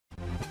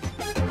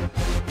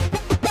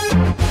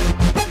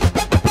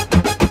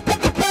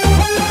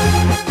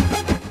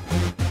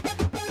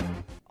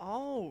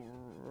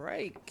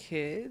Alright,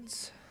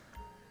 kids.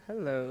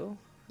 Hello.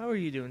 How are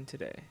you doing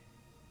today?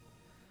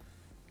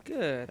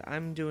 Good.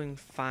 I'm doing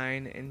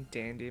fine and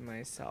dandy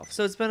myself.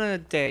 So it's been a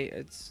day.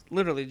 It's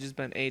literally just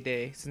been a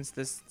day since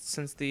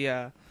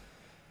the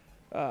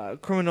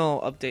criminal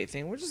update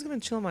thing. We're just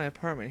gonna chill in my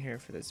apartment here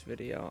for this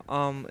video.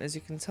 As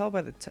you can tell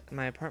by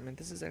my apartment,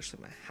 this is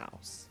actually my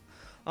house.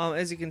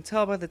 As you can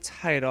tell by the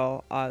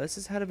title, this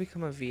is how to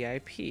become a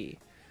VIP.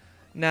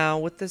 Now,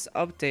 with this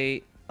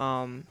update,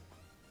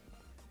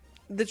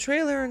 the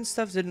trailer and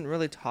stuff didn't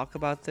really talk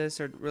about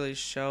this or really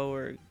show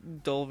or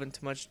delve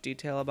into much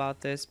detail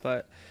about this,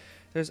 but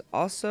there's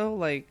also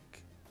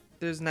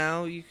there's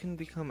now you can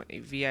become a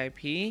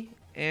VIP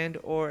and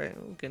or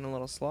getting a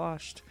little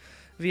sloshed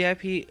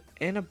VIP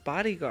and a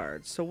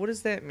bodyguard. So what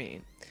does that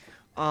mean?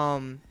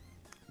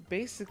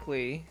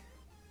 Basically,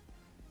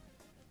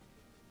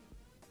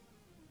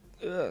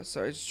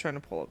 sorry, just trying to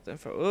pull up the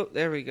info. Oh,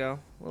 there we go.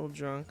 A little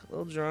drunk.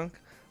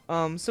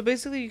 So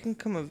basically you can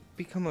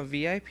become a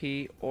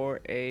VIP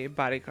or a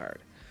bodyguard.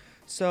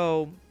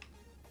 So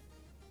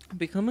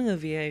becoming a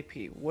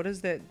VIP, what does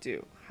that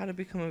do? How to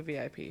become a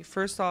VIP?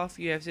 First off,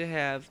 you have to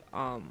have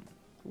 $1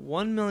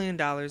 million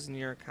in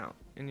your account,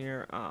 in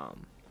your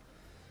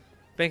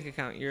bank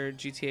account, your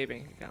GTA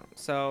bank account.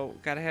 So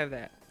gotta have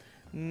that.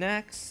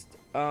 Next,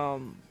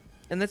 and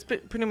that's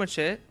pretty much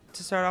it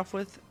to start off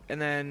with.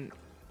 And then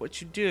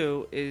what you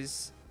do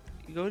is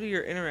you go to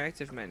your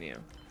interactive menu.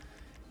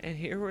 And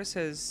here where it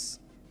says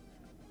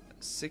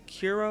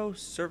Securo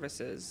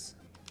Services,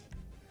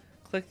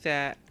 click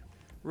that,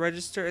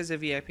 register as a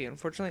VIP.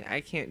 Unfortunately, I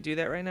can't do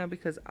that right now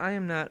because I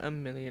am not a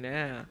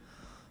millionaire.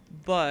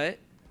 But,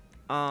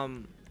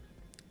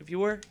 if you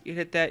were, you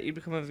hit that, you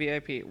become a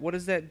VIP. What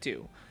does that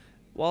do?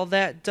 Well,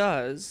 that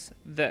does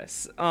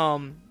this.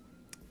 The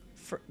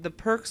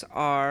perks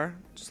are,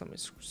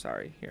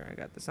 sorry, here, I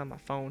got this on my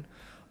phone.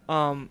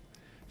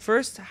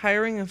 First,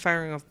 hiring and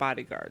firing of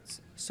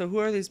bodyguards. So who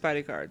are these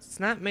bodyguards? It's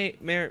not let's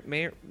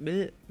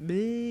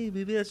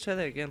try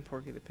that again,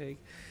 Porky the Pig.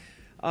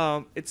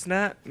 It's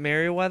not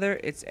Merriweather.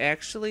 It's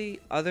actually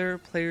other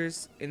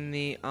players in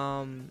the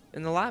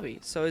lobby.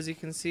 So as you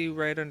can see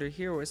right under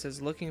here where it says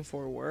looking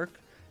for work,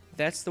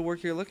 that's the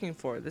work you're looking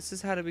for. This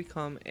is how to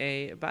become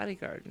a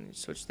bodyguard. And you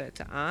switch that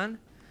to on.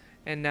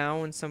 And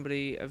now when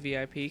a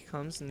VIP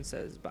comes and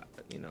says,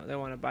 they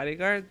want a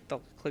bodyguard,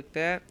 they'll click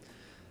that.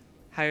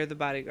 Hire the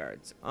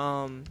bodyguards,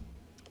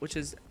 which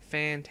is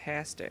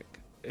fantastic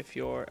if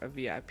you're a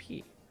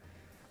VIP.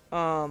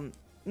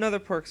 Another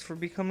perks for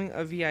becoming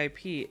a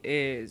VIP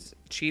is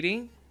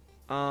cheating.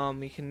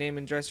 You can name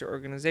and dress your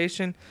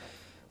organization.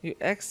 You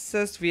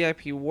access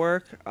VIP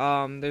work.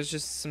 There's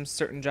just some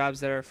certain jobs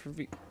that are for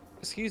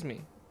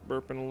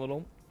burping a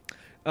little.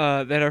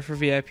 That are for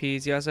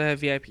VIPs. You also have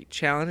VIP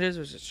challenges,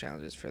 which is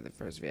challenges for the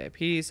first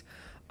VIPs.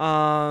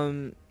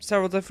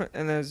 Several different,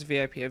 and there's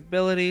VIP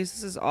abilities.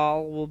 This is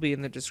all will be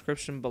in the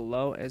description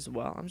below as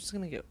well. I'm just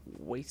gonna get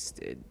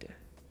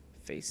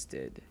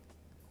fasted.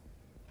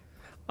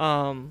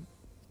 And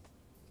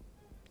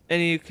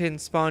you can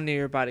spawn near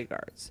your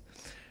bodyguards.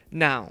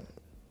 Now,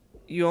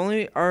 you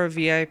only are a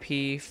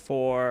VIP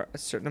for a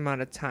certain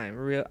amount of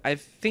time. I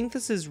think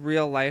this is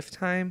real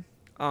lifetime.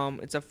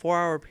 It's a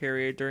 4-hour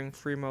period during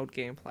Freemode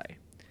gameplay.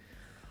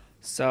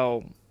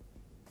 So.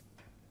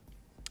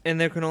 And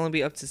there can only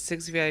be up to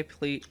 6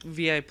 VIPs.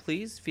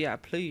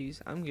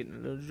 I'm getting a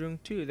little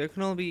drunk too. There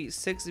can only be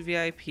 6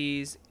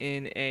 VIPs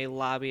in a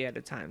lobby at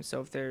a time.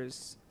 So if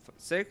there's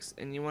 6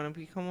 and you want to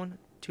become one,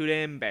 too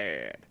damn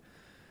bad.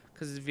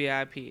 Because it's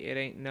VIP. It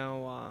ain't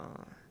no, I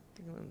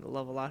think I'm going to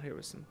level out here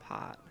with some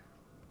pot.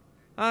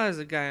 Oh, there's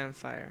a guy on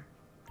fire.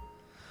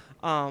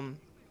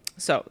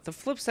 So the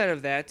flip side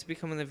of that to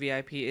becoming the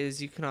VIP is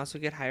you can also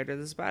get hired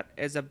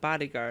as a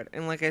bodyguard.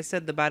 And like I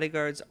said, the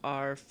bodyguards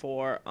are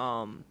for,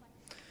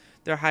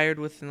 they're hired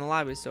within the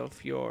lobby. So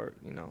if you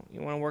want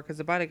to work as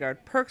a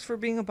bodyguard, perks for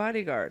being a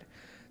bodyguard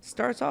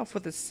starts off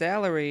with a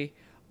salary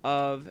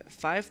of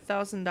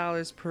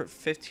 $5,000 per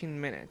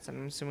 15 minutes.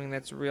 I'm assuming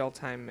that's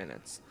real-time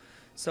minutes.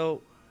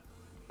 So,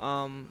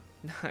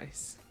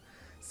 nice.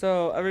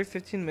 So every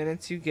 15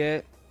 minutes you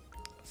get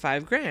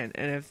 $5,000,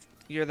 and if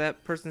you're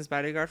that person's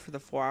bodyguard for the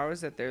 4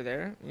 hours that they're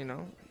there,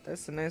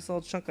 that's a nice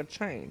little chunk of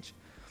change.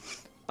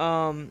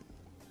 And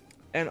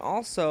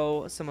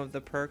also some of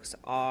the perks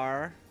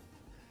are.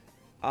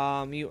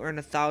 You earn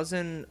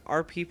 1,000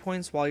 RP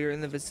points while you're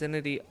in the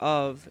vicinity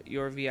of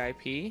your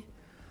VIP. You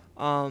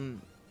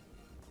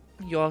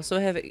also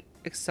have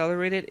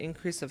accelerated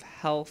increase of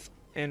health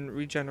and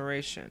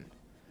regeneration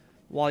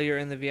while you're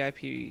in the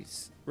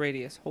VIP's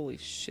radius. Holy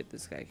shit,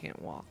 this guy can't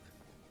walk.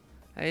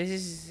 I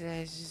just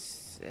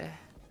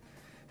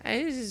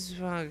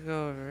want to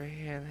go over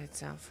here and lay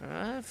down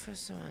for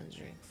someone to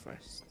drink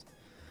first.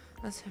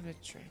 Let's have a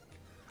drink.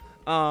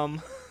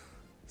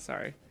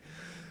 Sorry.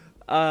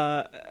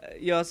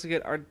 You also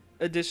get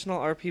additional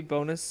RP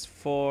bonus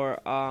for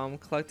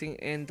collecting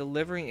and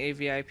delivering a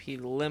VIP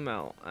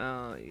limo.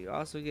 You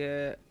also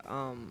get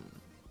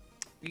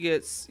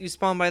you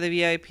spawn by the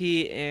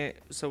VIP, and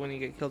so when you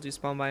get killed, you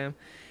spawn by him,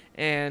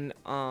 and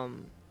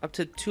up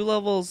to 2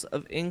 levels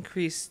of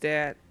increased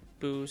stat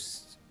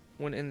boost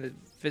when in the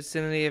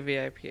vicinity of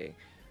VIP.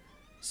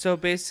 So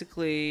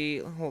basically,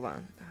 hold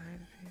on.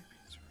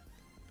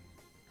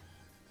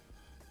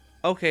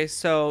 Okay,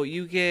 so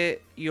you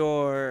get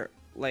your,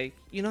 like,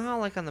 you know how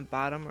like on the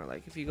bottom, or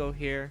like if you go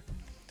here,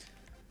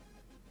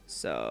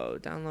 so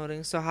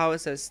downloading, so how it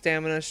says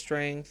stamina,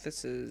 strength,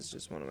 this is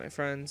just one of my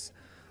friends,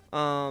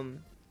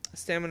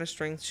 stamina,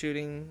 strength,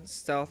 shooting,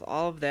 stealth,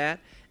 all of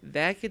that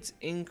gets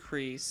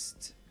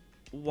increased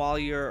while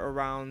you're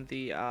around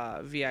the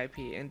VIP,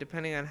 and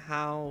depending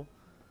on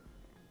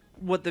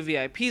what the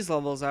VIP's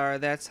levels are,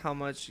 that's how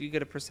much you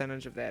get, a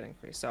percentage of that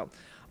increase. So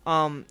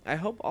I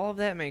hope all of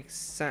that makes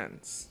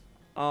sense.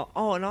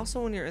 Oh, and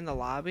also when you're in the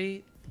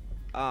lobby,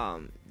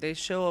 they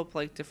show up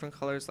like different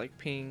colors, like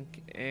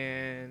pink,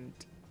 and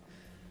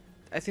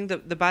I think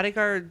the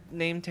bodyguard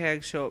name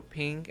tags show up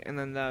pink, and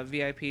then the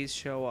VIPs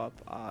show up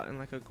in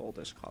like a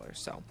goldish color.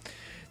 So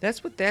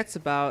that's what that's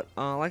about.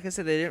 Like I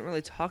said, they didn't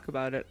really talk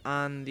about it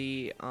on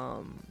the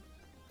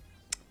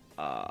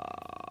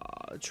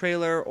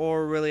trailer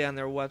or really on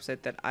their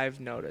website that I've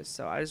noticed.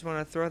 So I just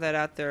want to throw that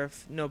out there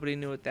if nobody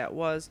knew what that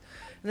was.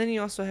 And then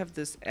you also have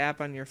this app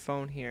on your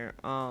phone here,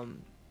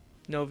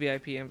 no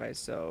VIP invites,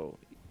 so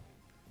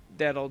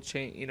that'll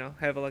change, you know,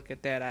 have a look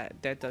at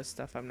that. That does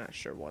stuff, I'm not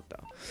sure what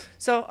though.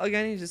 So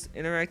again, you just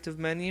interactive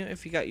menu.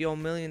 If you got your $1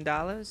 million,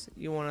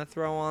 you want to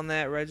throw on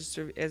that,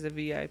 register as a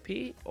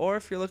VIP, or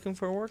if you're looking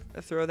for work,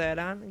 throw that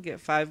on and get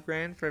 $5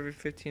 grand for every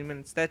 15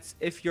 minutes. That's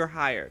if you're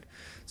hired.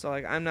 So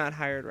like, I'm not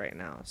hired right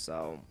now,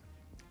 so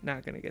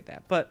not gonna get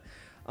that. But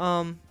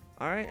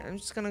all right, I'm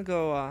just gonna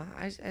go.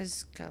 I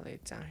just gotta lay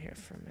down here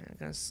for a minute.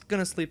 I'm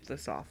gonna sleep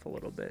this off a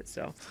little bit.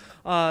 So,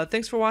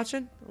 thanks for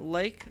watching.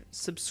 Like,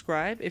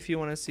 subscribe if you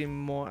want to see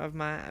more of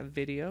my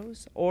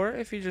videos, or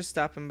if you're just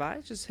stopping by,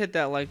 just hit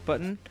that like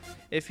button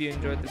if you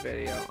enjoyed the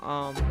video.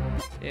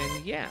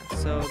 And yeah,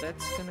 so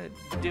that's gonna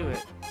do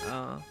it.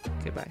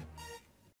 Okay, bye.